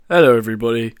Hello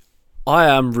everybody, I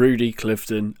am Rudy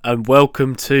Clifton and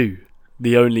welcome to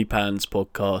the OnlyPans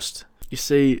podcast. You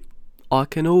see, I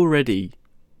can already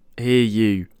hear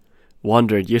you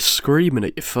wondering, you're screaming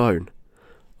at your phone,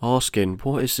 asking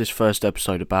what is this first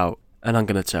episode about, and I'm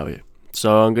going to tell you.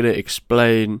 So I'm going to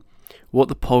explain what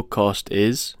the podcast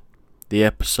is, the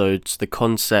episodes, the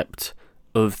concept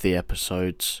of the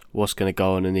episodes, what's going to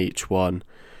go on in each one,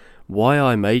 why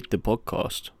I made the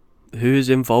podcast, who is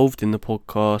involved in the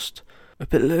podcast, a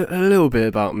little bit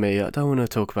about me. I don't want to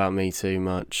talk about me too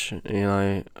much. You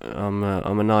know, I'm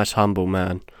a nice, humble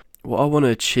man. What I want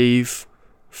to achieve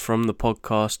from the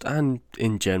podcast and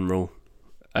in general,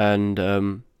 and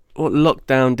what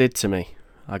lockdown did to me,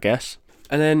 I guess.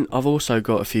 And then I've also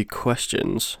got a few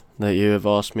questions that you have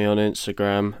asked me on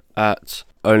Instagram at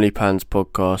OnlyPans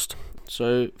Podcast.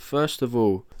 So first of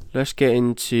all, let's get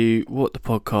into what the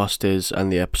podcast is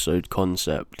and the episode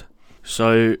concept.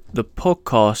 So the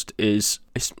podcast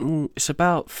it's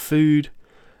about food,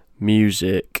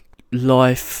 music,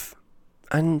 life,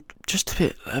 and just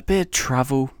a bit of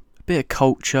travel, a bit of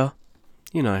culture.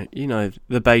 You know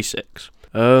the basics.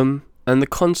 And the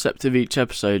concept of each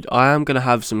episode, I am gonna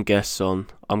have some guests on.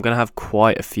 I'm gonna have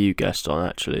quite a few guests on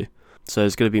actually. So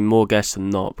there's gonna be more guests than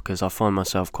not because I find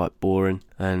myself quite boring,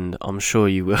 and I'm sure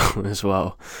you will as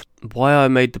well. Why I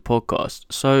made the podcast?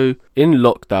 So in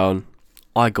lockdown,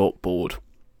 I got bored,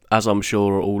 as I'm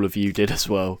sure all of you did as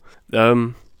well.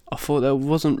 I thought there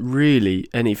wasn't really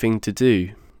anything to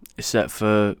do except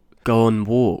for go on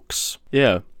walks.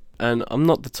 Yeah, and I'm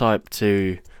not the type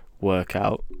to work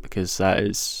out because that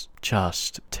is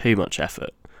just too much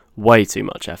effort. Way too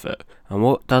much effort. And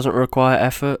what doesn't require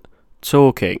effort?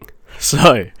 Talking.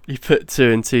 So, you put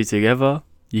two and two together,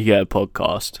 you get a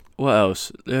podcast. What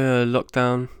else?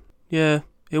 Lockdown. Yeah,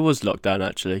 it was lockdown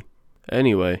actually.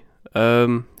 Anyway.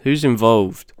 Who's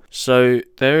involved? So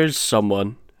there is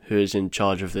someone who is in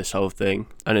charge of this whole thing,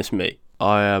 and it's me.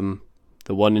 I am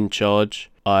the one in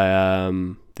charge. I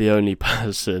am the only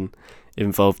person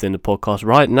involved in the podcast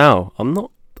right now. I'm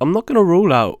not going to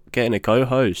rule out getting a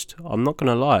co-host. I'm not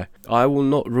going to lie. I will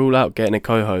not rule out getting a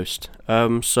co-host.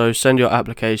 So send your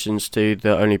applications to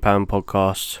the OnlyPans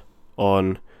podcast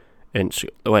on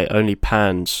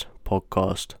OnlyPans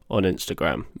podcast on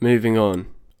Instagram. Moving on.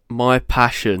 My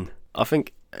passion. I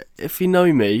think if you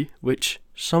know me, which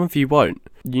some of you won't,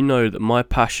 you know that my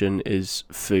passion is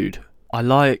food. I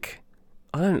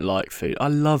don't like food. I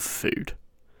love food.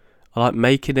 I like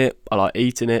making it. I like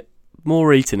eating it.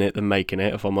 More eating it than making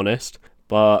it, if I'm honest.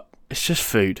 But it's just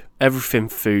food. Everything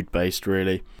food-based,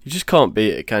 really. You just can't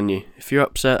beat it, can you? If you're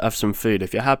upset, have some food.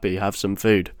 If you're happy, have some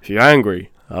food. If you're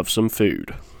angry, have some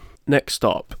food. Next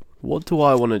up, what do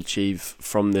I want to achieve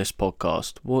from this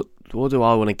podcast? What do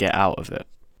I want to get out of it?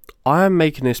 I am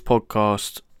making this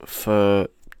podcast for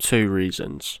two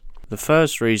reasons. The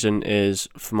first reason is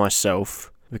for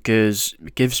myself, because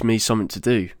it gives me something to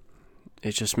do.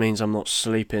 It just means I'm not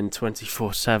sleeping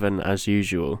 24/7 as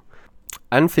usual.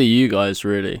 And for you guys,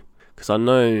 really, because I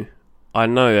know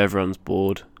everyone's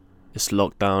bored. It's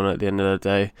lockdown at the end of the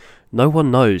day. No one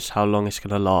knows how long it's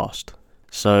going to last.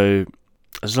 So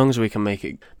as long as we can make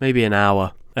it maybe an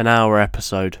hour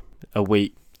episode a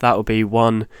week, that will be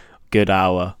one good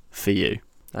hour for you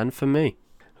and for me.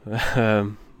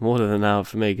 More than an hour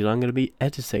for me because I'm going to be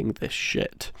editing this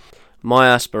shit. My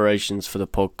aspirations for the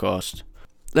podcast.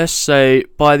 Let's say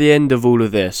by the end of all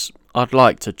of this, I'd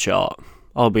like to chart.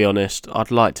 I'll be honest,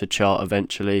 I'd like to chart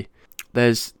eventually. There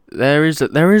is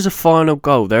a final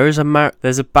goal. There's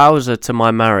a Bowser to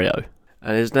my Mario,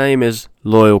 and his name is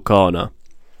Loyal Kana.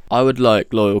 I would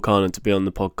like Loyal Kana to be on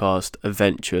the podcast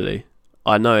eventually.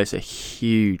 I know it's a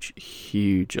huge,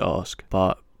 huge ask,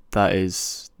 but that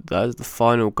is the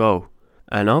final goal.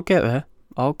 And I'll get there.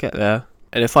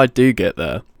 And if I do get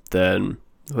there, then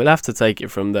we'll have to take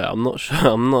it from there. I'm not sure.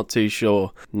 I'm not too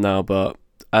sure now, but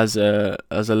as a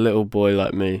little boy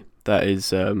like me,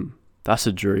 that's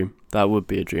a dream. That would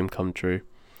be a dream come true.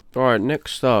 Alright,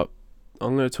 next up,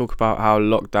 I'm going to talk about how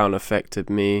lockdown affected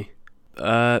me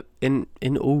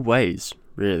in all ways,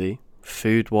 really.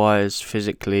 Food-wise,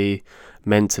 physically,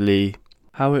 mentally,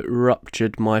 how it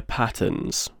ruptured my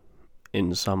patterns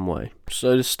in some way.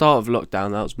 So the start of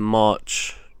lockdown, that was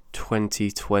March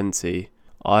 2020.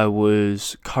 I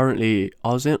was on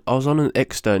an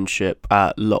externship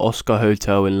at La Oscar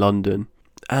Hotel in London,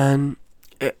 and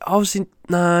I wasn't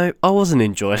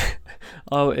enjoying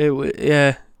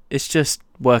it. It's just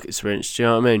work experience. Do you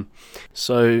know what I mean?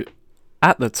 So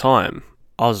at the time,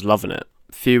 I was loving it.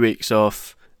 A few weeks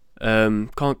off,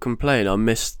 can't complain. I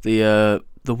missed the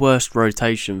worst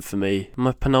rotation for me,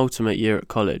 my penultimate year at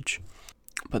college.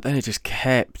 But then it just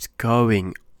kept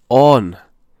going on.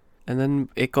 And then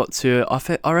it got to,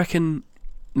 I reckon,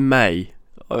 May,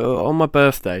 on my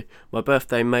birthday. My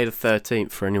birthday, May the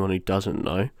 13th, for anyone who doesn't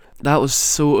know. That was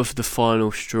sort of the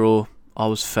final straw. I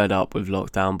was fed up with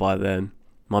lockdown by then.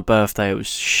 My birthday, it was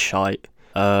shite.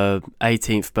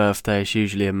 18th birthday is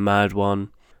usually a mad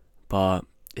one, but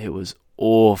it was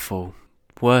awful.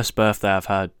 Worst birthday I've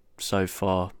had so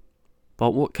far.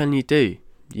 But what can you do?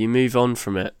 You move on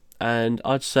from it. And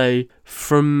I'd say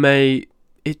from May,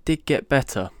 it did get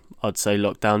better. I'd say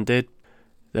lockdown did.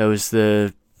 There was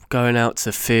the going out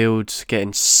to fields,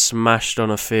 getting smashed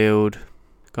on a field,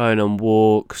 going on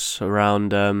walks around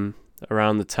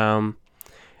the town.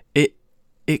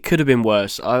 It could have been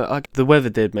worse. The weather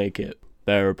did make it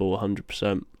bearable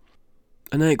 100%.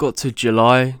 And then it got to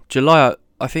July.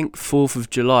 I think 4th of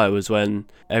July was when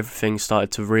everything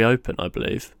started to reopen, I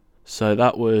believe. So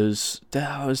that was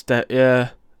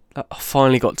yeah. I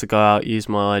finally got to go out, use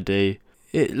my ID.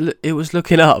 It was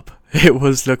looking up. It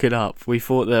was looking up. We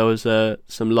thought there was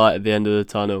some light at the end of the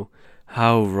tunnel.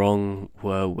 How wrong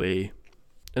were we?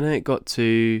 And then it got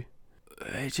to...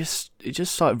 It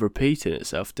just started repeating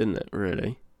itself, didn't it,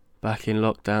 really? Back in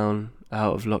lockdown,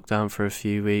 out of lockdown for a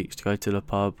few weeks, to go to the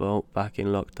pub, back in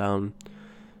lockdown.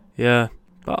 Yeah,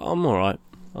 but I'm alright.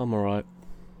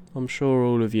 I'm sure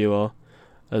all of you are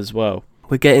as well.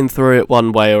 We're getting through it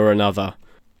one way or another.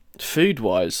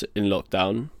 Food-wise, in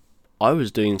lockdown, I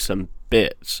was doing some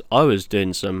bits. I was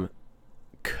doing some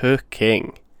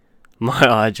cooking.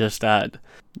 I just had.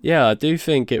 Yeah, I do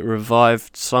think it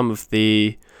revived some of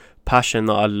the passion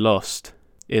that I lost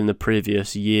in the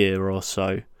previous year or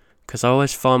so. Because I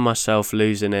always find myself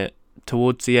losing it.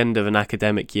 Towards the end of an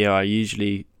academic year, I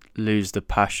usually lose the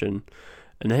passion.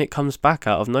 And then it comes back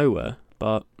out of nowhere.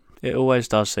 But it always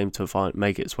does seem to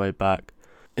make its way back.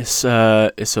 It's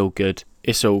all good.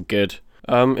 It's all good.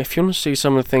 If you want to see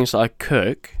some of the things that I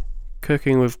cook,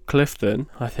 Cooking with Clifton,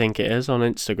 I think it is, on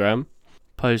Instagram.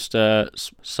 Post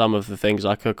some of the things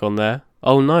I cook on there.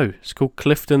 Oh no, it's called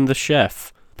Clifton the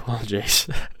Chef. Apologies.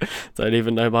 Don't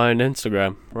even know my own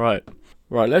Instagram. Right,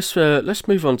 let's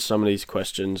move on to some of these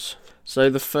questions. So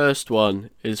the first one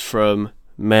is from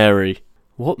Mary.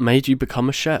 What made you become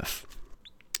a chef?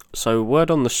 So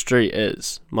word on the street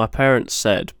is, my parents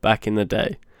said back in the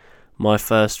day, my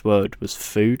first word was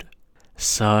food.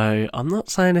 So I'm not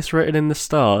saying it's written in the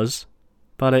stars,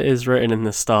 but it is written in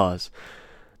the stars.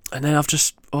 And then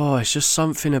it's just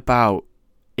something about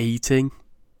eating.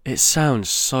 It sounds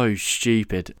so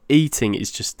stupid. Eating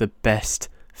is just the best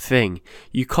thing.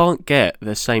 You can't get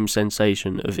the same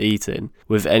sensation of eating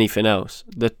with anything else.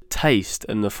 The taste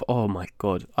and oh my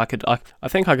god. I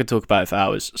think I could talk about it for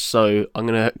hours. So I'm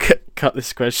going to cut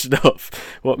this question off.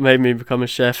 What made me become a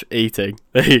chef? Eating.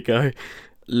 There you go.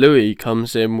 Louis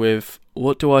comes in with,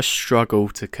 what do I struggle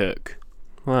to cook?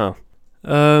 Wow.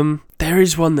 There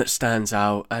is one that stands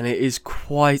out, and it is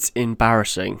quite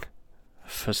embarrassing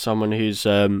for someone who's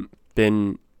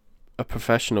been a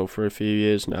professional for a few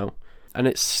years now, and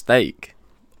it's steak.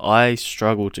 I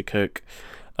struggle to cook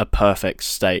a perfect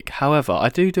steak. However, I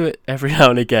do it every now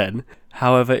and again.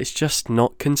 However, it's just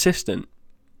not consistent.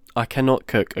 I cannot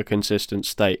cook a consistent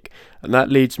steak, and that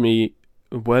leads me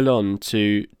well on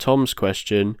to Tom's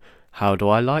question, how do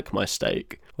I like my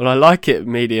steak? Well, I like it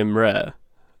medium rare.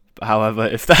 However,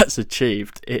 if that's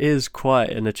achieved, it is quite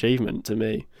an achievement to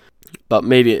me. But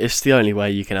medium, it's the only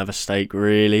way you can have a steak,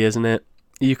 really, isn't it?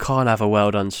 You can't have a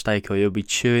well done steak or you'll be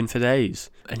chewing for days.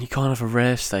 And you can't have a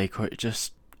rare steak or it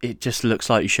just looks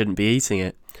like you shouldn't be eating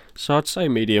it. So I'd say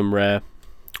medium rare,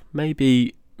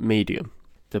 maybe medium,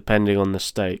 depending on the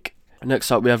steak.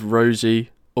 Next up we have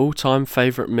Rosie, all-time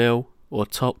favourite meal or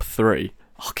top 3?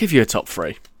 I'll give you a top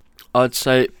 3. I'd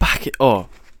say back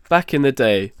in the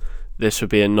day, this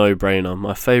would be a no-brainer.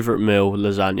 My favourite meal,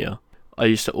 lasagna. I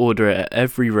used to order it at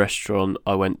every restaurant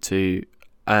I went to,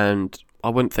 and I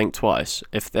wouldn't think twice.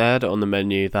 If they had it on the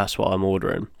menu, that's what I'm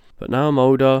ordering. But now I'm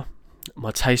older,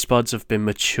 my taste buds have been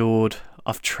matured,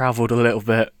 I've travelled a little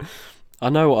bit. I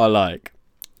know what I like.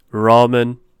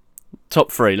 Ramen.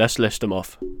 Top 3, let's list them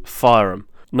off. Fire them.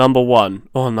 Number 1.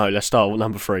 Oh no, let's start with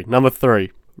number 3. Number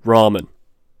 3, ramen.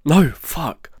 No,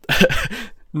 fuck.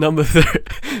 Number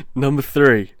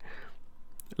 3,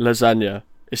 lasagna.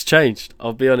 It's changed.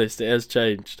 I'll be honest, it has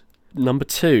changed. Number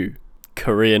 2,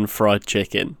 Korean fried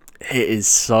chicken. It is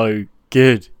so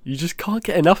good. You just can't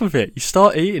get enough of it. You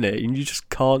start eating it and you just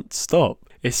can't stop.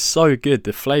 It's so good.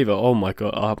 The flavour, oh my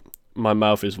god, my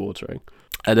mouth is watering.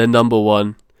 And then number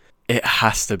 1, it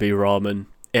has to be ramen.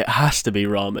 It has to be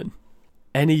ramen.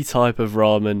 Any type of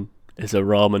ramen is a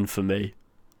ramen for me.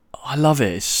 I love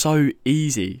it. It's so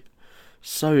easy.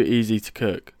 So easy to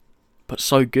cook. but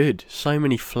so good. So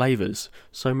many flavours,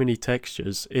 so many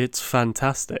textures. It's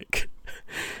fantastic.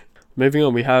 Moving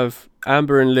on, we have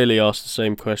Amber and Lily asked the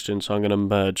same question, so I'm going to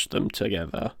merge them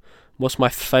together. What's my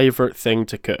favourite thing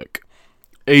to cook?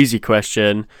 Easy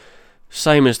question.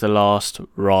 Same as the last,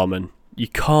 ramen. You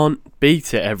can't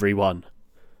beat it, everyone.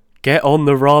 Get on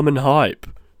the ramen hype.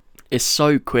 It's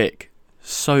so quick,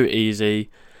 so easy.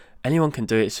 Anyone can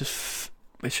do it. It's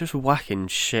just whacking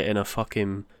shit in a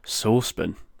fucking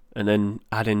saucepan and then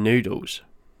adding noodles.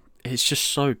 It's just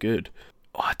so good.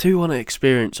 I do want to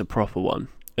experience a proper one.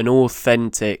 An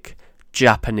authentic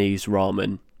Japanese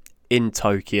ramen in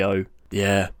Tokyo.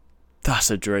 Yeah,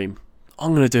 that's a dream.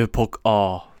 I'm going to do a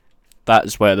podcast.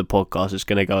 That's where the podcast is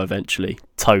going to go eventually.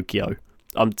 Tokyo.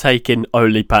 I'm taking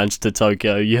OnlyPans to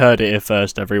Tokyo. You heard it here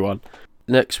first, everyone.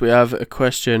 Next, we have a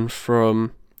question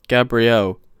from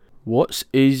Gabrielle. What's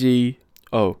easy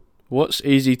to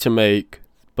make,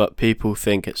 but people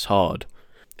think it's hard?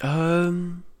 That's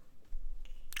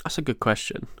a good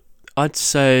question. I'd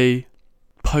say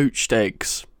poached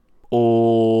eggs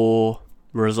or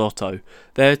risotto.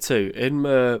 There too. In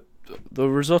the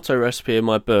risotto recipe in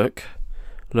my book,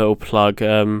 little plug,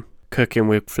 cooking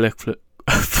with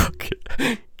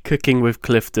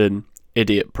Clifton,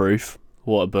 idiot proof.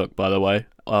 What a book, by the way.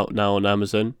 Out now on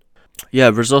Amazon. Yeah,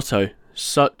 risotto.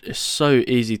 It's so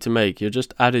easy to make. You're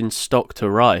just adding stock to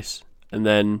rice, and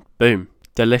then boom,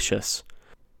 delicious.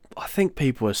 I think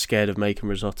people are scared of making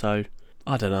risotto.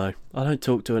 I don't know. I don't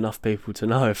talk to enough people to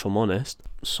know, if I'm honest.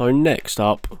 So next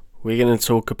up, we're going to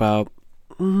talk about...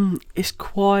 it's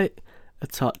quite a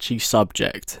touchy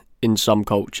subject in some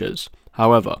cultures.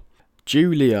 However,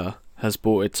 Julia has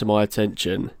brought it to my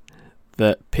attention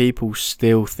that people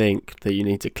still think that you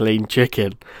need to clean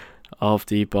chicken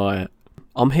after you buy it.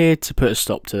 I'm here to put a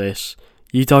stop to this.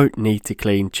 You don't need to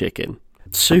clean chicken.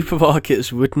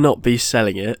 Supermarkets would not be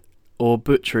selling it, or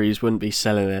butcheries wouldn't be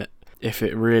selling it, if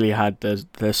it really had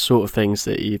the sort of things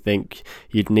that you think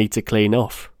you'd need to clean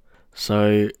off.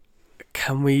 So,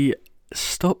 can we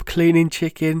stop cleaning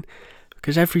chicken?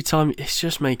 Because every time it's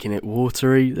just making it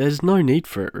watery. There's no need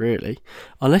for it, really.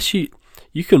 Unless you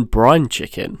can brine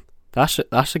chicken.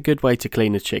 That's a good way to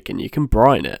clean a chicken. You can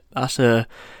brine it. That's a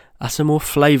more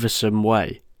flavoursome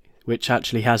way, which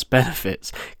actually has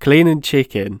benefits. Cleaning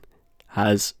chicken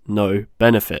has no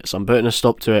benefits. I'm putting a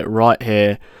stop to it right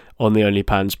here on the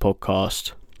OnlyPans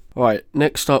podcast. Alright,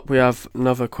 next up we have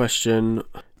another question.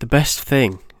 The best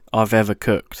thing I've ever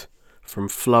cooked, from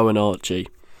Flo and Archie.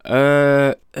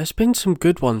 There's been some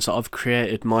good ones that I've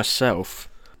created myself.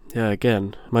 Yeah,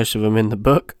 again, most of them in the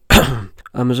book.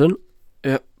 Amazon.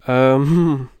 Yep.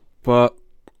 But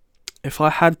if I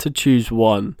had to choose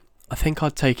one, I think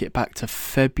I'd take it back to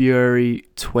February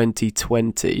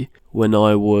 2020 when I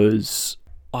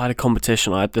had a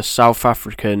competition. I had the South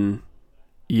African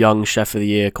Young Chef of the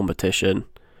Year competition.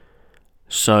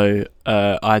 So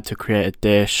I had to create a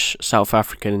dish, South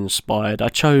African inspired. I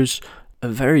chose a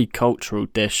very cultural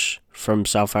dish from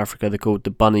South Africa. They're called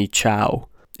the bunny chow.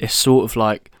 It's sort of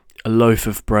like a loaf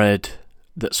of bread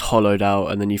that's hollowed out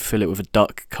and then you fill it with a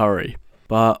duck curry.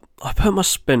 But I put my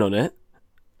spin on it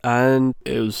and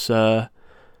it was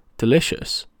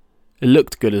delicious. It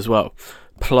looked good as well.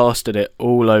 Plastered it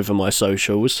all over my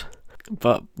socials.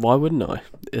 But why wouldn't I?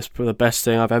 It's the best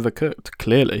thing I've ever cooked,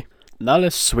 clearly. Now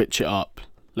let's switch it up.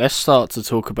 Let's start to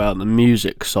talk about the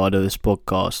music side of this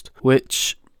podcast,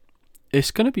 which it's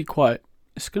going to be quite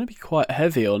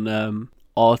heavy on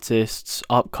artists,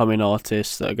 upcoming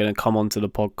artists that are going to come onto the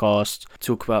podcast,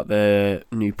 talk about their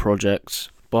new projects.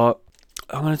 But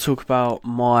I'm going to talk about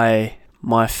my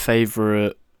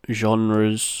favourite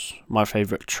genres, my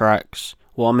favourite tracks,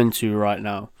 what I'm into right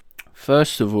now.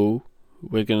 First of all,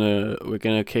 we're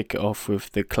gonna kick it off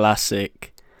with the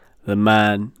classic, the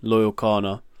man, Loyal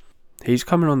Kana. He's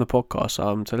coming on the podcast,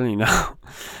 I'm telling you now.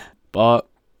 But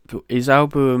his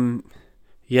album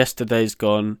Yesterday's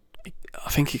Gone,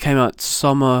 I think it came out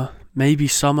summer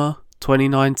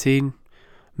 2019,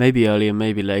 maybe earlier,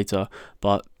 maybe later,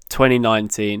 but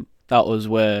 2019, that was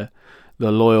where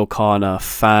the Loyal Kana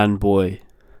fanboy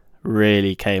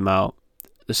really came out.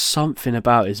 There's something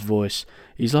about his voice.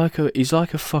 He's like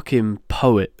a fucking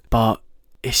poet, but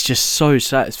it's just so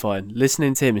satisfying.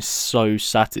 Listening to him is so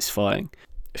satisfying.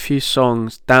 A few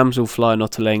songs, Damsel Fly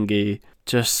Notalengi,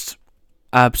 just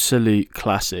absolute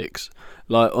classics.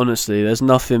 Like, honestly, there's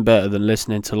nothing better than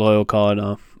listening to Loyal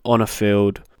Kana on a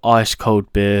field, ice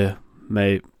cold beer,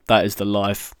 mate. That is the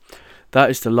life. That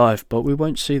is the life, but we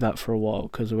won't see that for a while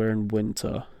because we're in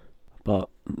winter. But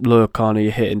Loyal Kana,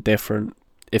 you're hitting different.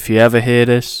 If you ever hear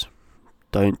this,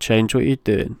 don't change what you're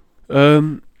doing.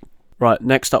 Right,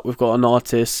 next up we've got an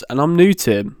artist, and I'm new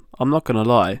to him. I'm not gonna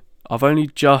lie. I've only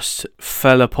just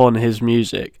fell upon his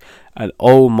music, and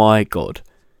oh my god,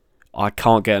 I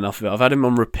can't get enough of it. I've had him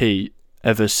on repeat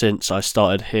ever since I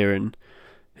started hearing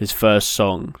his first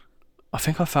song. I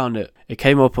think I found it. It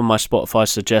came up on my Spotify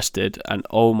suggested, and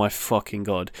oh my fucking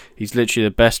god, he's literally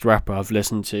the best rapper I've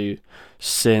listened to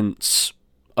since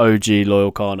OG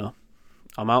Loyal Kana.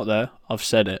 I'm out there. I've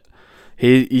said it.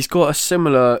 He's got a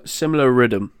similar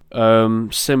rhythm,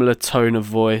 similar tone of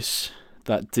voice,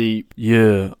 that deep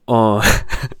that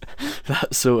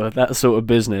sort of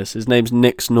business. His name's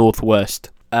Nick's Northwest,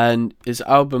 and his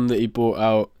album that he brought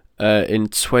out in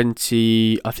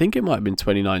I think it might have been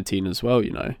 2019 as well.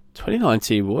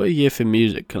 2019. What a year for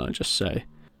music, can I just say?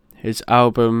 His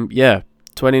album,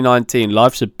 2019.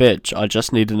 Life's a Bitch. I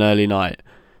Just Need an Early Night.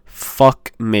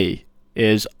 Fuck me,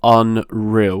 is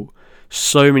unreal.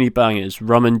 So many bangers.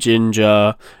 Rum and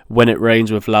Ginger, When It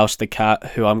Rains with Louse the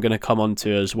Cat, who I'm going to come on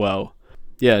to as well.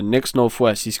 Yeah, Nick's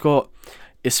Northwest.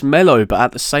 It's mellow, but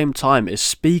at the same time, it's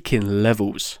speaking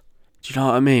levels. Do you know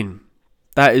what I mean?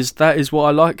 That is what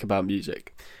I like about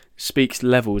music. It speaks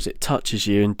levels. It touches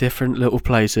you in different little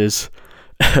places.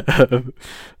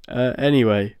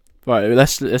 Anyway, right.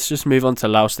 Let's just move on to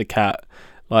Louse the Cat.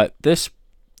 Like this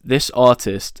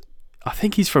artist, I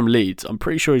think he's from Leeds. I'm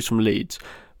pretty sure he's from Leeds,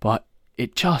 but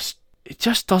it just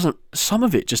doesn't. Some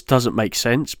of it just doesn't make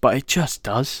sense, but it just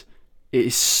does. It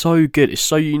is so good. It's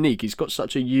so unique. He's got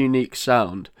such a unique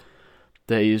sound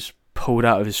that he's pulled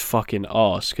out of his fucking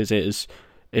arse, because it's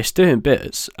doing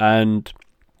bits, and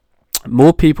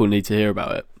more people need to hear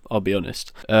about it. I'll be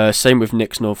honest. Same with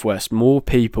Nick's Northwest. More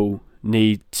people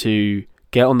need to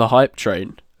get on the hype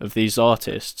train of these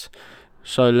artists.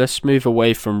 So let's move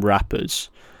away from rappers,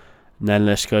 and then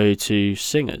let's go to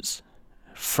singers.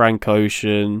 Frank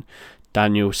Ocean,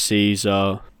 Daniel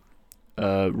Caesar,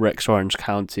 Rex Orange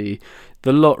County,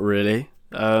 the lot really.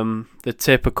 The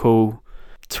typical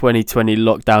 2020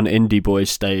 lockdown indie boy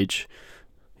stage.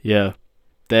 Yeah,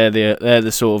 they're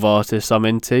the sort of artists I'm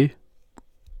into,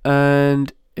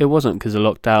 and it wasn't because of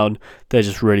lockdown. They're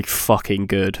just really fucking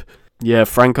good. Yeah,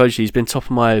 Frank Ocean, he's been top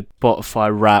of my Spotify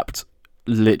Wrapped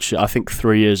literally I think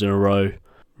 3 years in a row.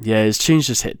 Yeah, his tunes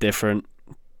just hit different.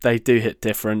 They do hit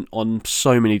different on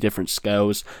so many different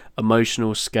scales.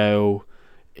 Emotional scale,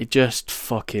 it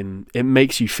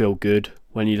makes you feel good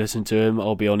when you listen to him,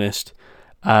 I'll be honest.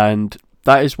 And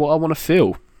that is what I want to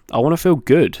feel. I want to feel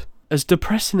good. As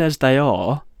depressing as they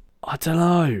are, I don't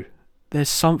know. There's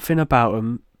something about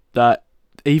them that,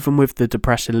 even with the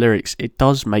depressing lyrics, it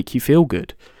does make you feel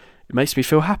good. It makes me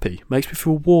feel happy. It makes me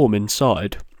feel warm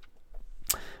inside.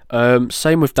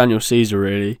 Same with Daniel Caesar,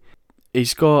 really.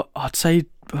 He's got, I'd say,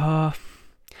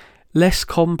 less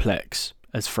complex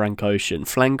as Frank Ocean.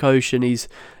 Frank Ocean, he's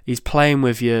playing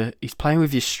with your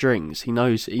strings. He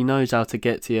knows how to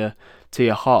get to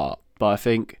your heart. But I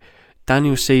think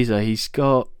Daniel Caesar, he's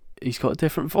got a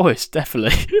different voice,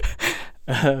 definitely.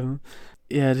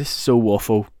 Yeah, this is all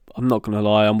waffle. I'm not gonna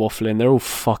lie, I'm waffling. They're all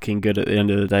fucking good at the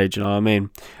end of the day. Do you know what I mean?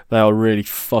 They are really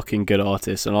fucking good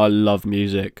artists, and I love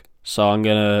music. So I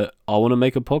want to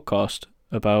make a podcast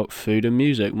about food and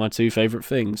music, my two favourite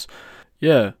things.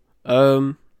 Yeah.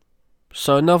 So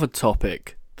another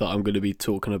topic that I'm going to be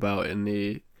talking about in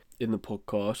the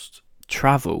podcast,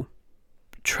 travelling,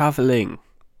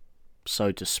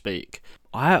 so to speak.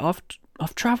 I've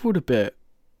travelled a bit,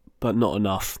 but not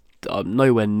enough. I'm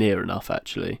nowhere near enough,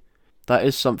 actually. That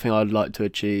is something I'd like to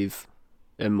achieve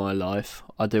in my life.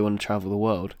 I do want to travel the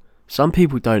world. Some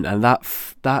people don't, and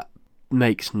that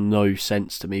makes no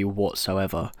sense to me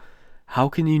whatsoever. How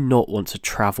can you not want to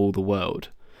travel the world?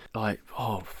 Like,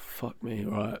 oh, fuck me,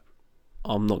 right.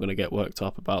 I'm not going to get worked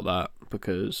up about that,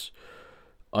 because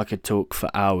I could talk for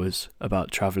hours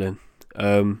about travelling.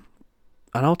 And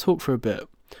I'll talk for a bit.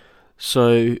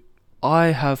 So, I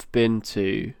have been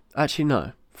to... Actually,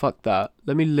 no, fuck that.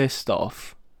 Let me list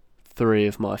off 3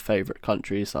 of my favourite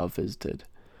countries I've visited.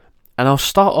 And I'll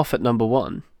start off at number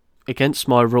 1. Against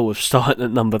my rule of starting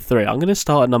at number 3, I'm going to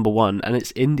start at number 1, and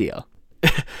it's India.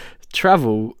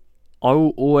 Travel, I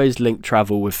will always link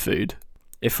travel with food.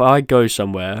 If I go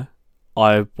somewhere,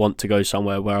 I want to go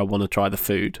somewhere where I want to try the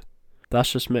food.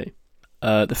 That's just me.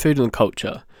 The food and the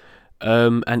culture.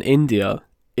 And India,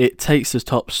 it takes the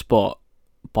top spot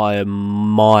by a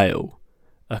mile.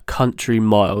 A country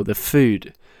mile. The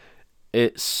food,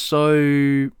 it's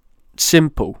so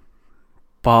simple,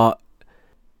 but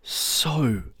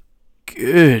so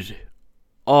good.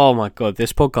 Oh my god,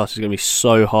 this podcast is going to be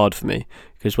so hard for me,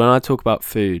 because when I talk about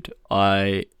food,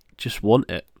 I just want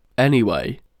it.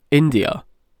 Anyway, India.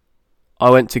 I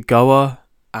went to Goa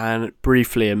and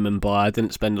briefly in Mumbai. I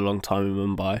didn't spend a long time in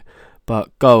Mumbai,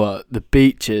 But Goa, the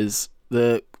beaches,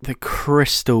 the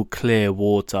crystal clear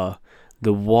water,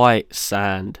 the white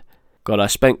sand. God, I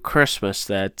spent Christmas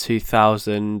there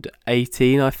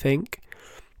 2018, I think.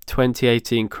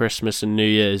 2018 Christmas and New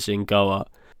Year's in Goa.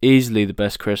 Easily the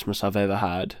best Christmas I've ever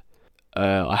had.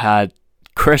 I had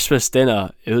Christmas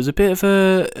dinner. It was a bit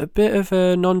of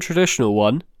a non-traditional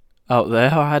one out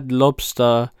there. I had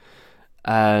lobster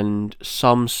and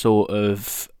some sort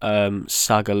of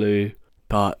sagaloo,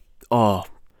 but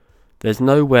there's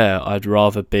nowhere I'd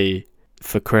rather be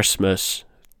for Christmas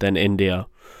than India.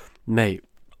 Mate,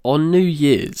 on New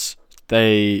Year's,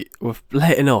 they were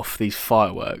letting off these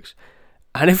fireworks,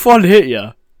 and if one hit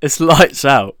you, it's lights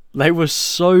out. They were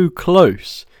so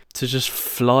close to just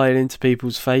flying into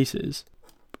people's faces.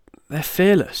 They're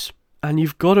fearless, and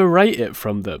you've got to rate it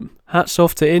from them. Hats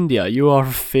off to India, you are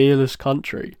a fearless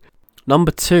country.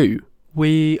 Number 2,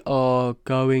 we are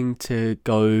going to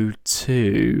go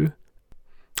to...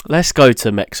 Let's go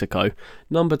to Mexico.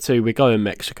 Number 2, we're going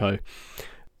Mexico.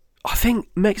 I think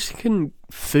Mexican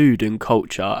food and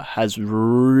culture has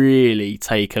really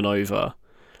taken over.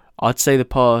 I'd say the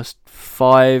past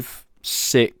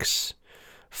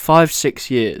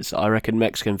 5-6 years, I reckon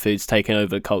Mexican food's taken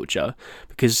over culture,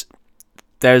 because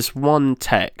there's one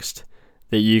text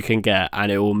that you can get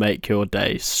and it will make your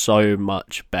day so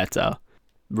much better.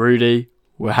 Rudy,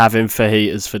 we're having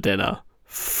fajitas for dinner.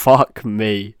 Fuck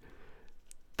me.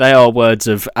 They are words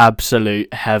of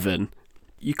absolute heaven.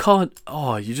 You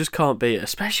just can't beat it,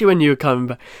 especially when you're coming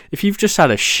back. If you've just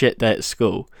had a shit day at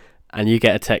school and you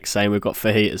get a text saying we've got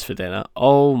fajitas for dinner,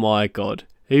 oh my god,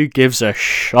 who gives a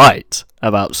shite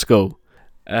about school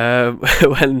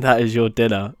when that is your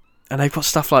dinner? And they've got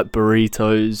stuff like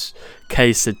burritos,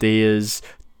 quesadillas,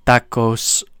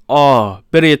 tacos.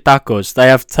 Birria tacos. They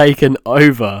have taken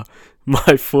over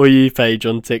my For You page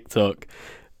on TikTok.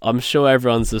 I'm sure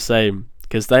everyone's the same,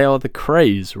 because they are the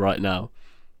craze right now.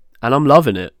 And I'm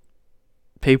loving it.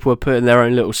 People are putting their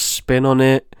own little spin on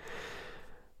it.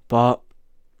 But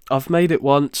I've made it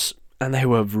once, and they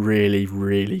were really,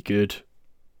 really good.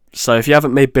 So if you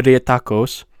haven't made birria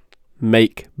tacos,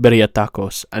 make birria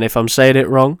tacos. And if I'm saying it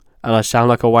wrong, and I sound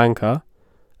like a wanker,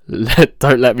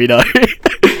 don't let me know.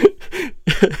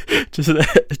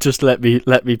 just let me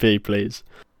be, please.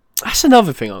 That's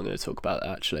another thing I'm going to talk about,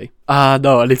 actually.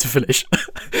 No, I need to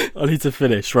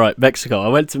finish. Right, Mexico. I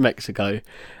went to Mexico,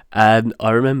 and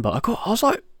I remember I think I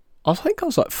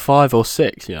was like 5 or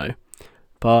 6, you know,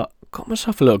 but got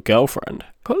myself a little girlfriend.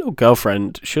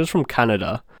 She was from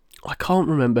Canada. I can't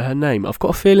remember her name. I've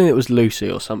got a feeling it was Lucy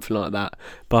or something like that.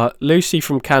 But Lucy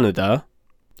from Canada.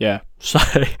 Yeah. So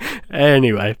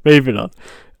anyway, moving on.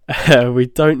 We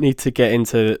don't need to get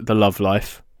into the love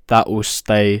life. That will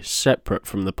stay separate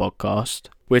from the podcast.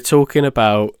 We're talking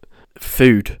about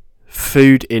food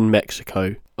in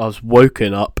Mexico. I was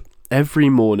woken up every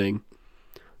morning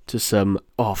to some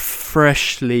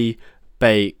freshly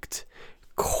baked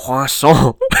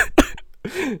croissant.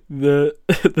 the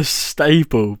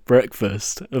staple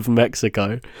breakfast of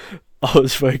Mexico. I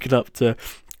was woken up to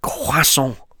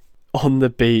croissant on the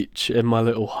beach in my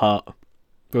little hut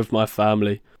with my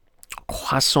family.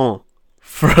 Croissant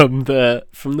from the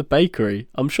bakery.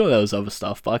 I'm sure there was other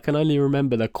stuff, but I can only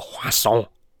remember the croissant.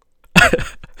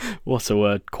 What a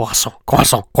word. Croissant.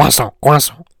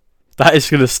 That is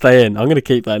going to stay in. I'm going to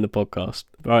keep that in the podcast.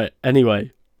 Right,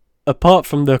 anyway. Apart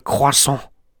from the croissant,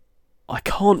 I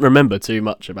can't remember too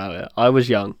much about it. I was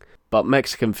young, but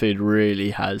Mexican food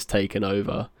really has taken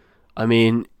over. I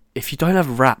mean, if you don't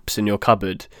have wraps in your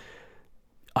cupboard,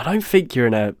 I don't think you're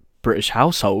in a British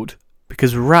household,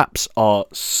 because wraps are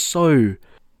so...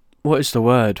 What is the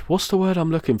word? What's the word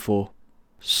I'm looking for?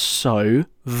 So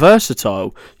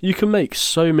versatile. You can make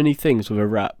so many things with a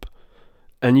wrap,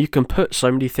 and you can put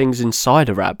so many things inside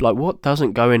a wrap. Like, what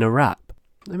doesn't go in a wrap?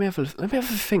 Let me have a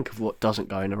think of what doesn't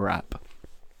go in a wrap.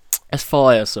 Let's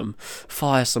fire some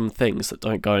things that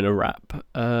don't go in a wrap.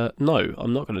 No,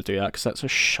 I'm not going to do that because that's a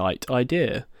shite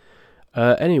idea.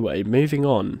 Anyway, moving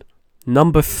on.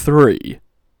 Number 3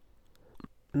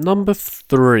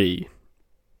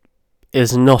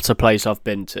 is not a place I've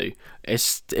been to.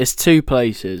 It's 2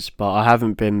 places, but I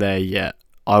haven't been there yet.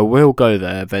 I will go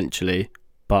there eventually,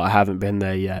 but I haven't been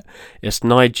there yet. It's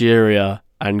Nigeria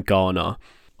and Ghana.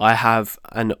 I have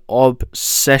an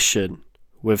obsession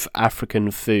with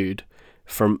African food,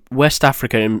 from West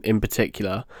Africa in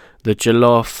particular. The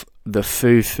jollof, the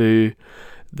fufu,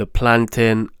 the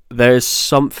plantain. There is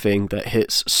something that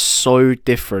hits so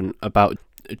different about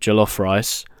jollof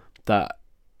rice, that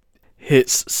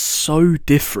hits so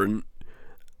different,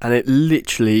 and it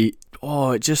literally,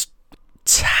 it just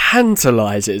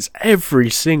tantalizes every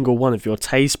single one of your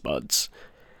taste buds.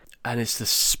 And it's the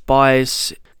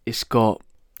spice. It's got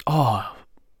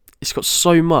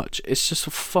so much. It's just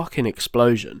a fucking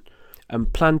explosion.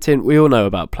 And plantain, we all know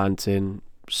about plantain.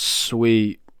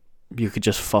 Sweet. You could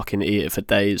just fucking eat it for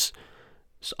days.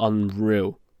 It's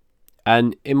unreal.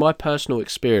 And in my personal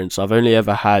experience, I've only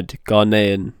ever had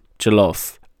Ghanaian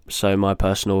jollof. So my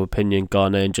personal opinion,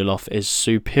 Ghanaian jollof is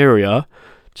superior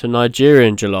to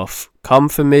Nigerian jollof. Come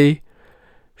for me,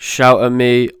 shout at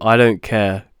me, I don't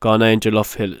care. Ghanaian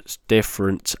jollof hits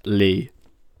differently.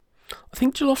 I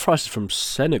think jollof rice is from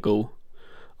Senegal.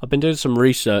 I've been doing some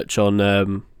research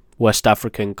on West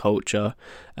African culture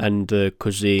and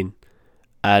cuisine,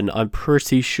 and I'm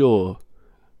pretty sure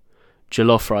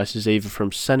jollof rice is either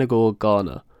from Senegal or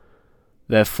Ghana.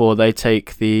 Therefore, they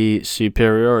take the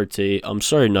superiority. I'm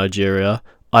sorry, Nigeria.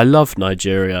 I love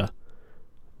Nigeria.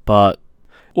 But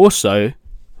also,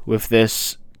 with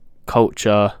this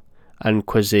culture and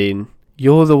cuisine,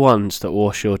 you're the ones that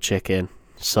wash your chicken.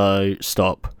 So,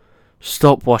 stop.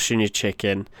 Stop washing your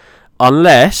chicken.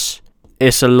 Unless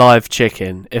it's a live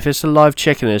chicken. If it's a live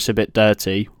chicken and it's a bit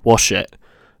dirty, wash it.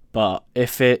 But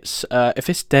if it's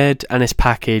dead and it's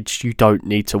packaged, you don't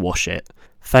need to wash it.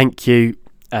 Thank you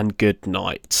and good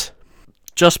night.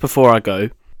 Just before I go,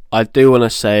 I do want to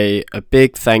say a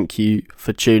big thank you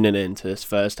for tuning in to this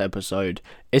first episode.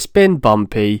 It's been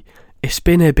bumpy, it's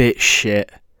been a bit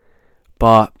shit,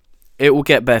 but it will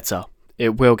get better.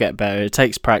 It will get better. It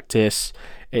takes practice,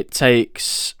 it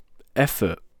takes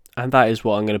effort, and that is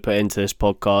what I'm going to put into this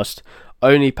podcast.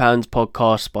 OnlyPans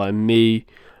podcast by me,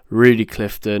 Rudy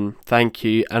Clifton. Thank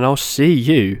you, and I'll see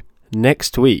you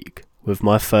next week with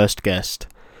my first guest.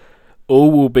 All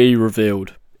will be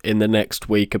revealed in the next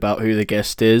week about who the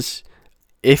guest is.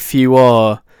 If you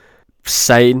are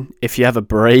sane, if you have a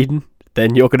brain,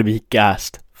 then you're going to be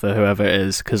gassed for whoever it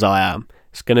is, because I am.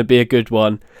 It's going to be a good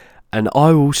one, and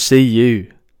I will see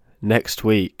you next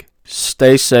week.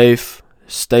 Stay safe,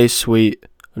 stay sweet,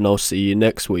 and I'll see you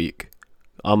next week.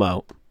 I'm out.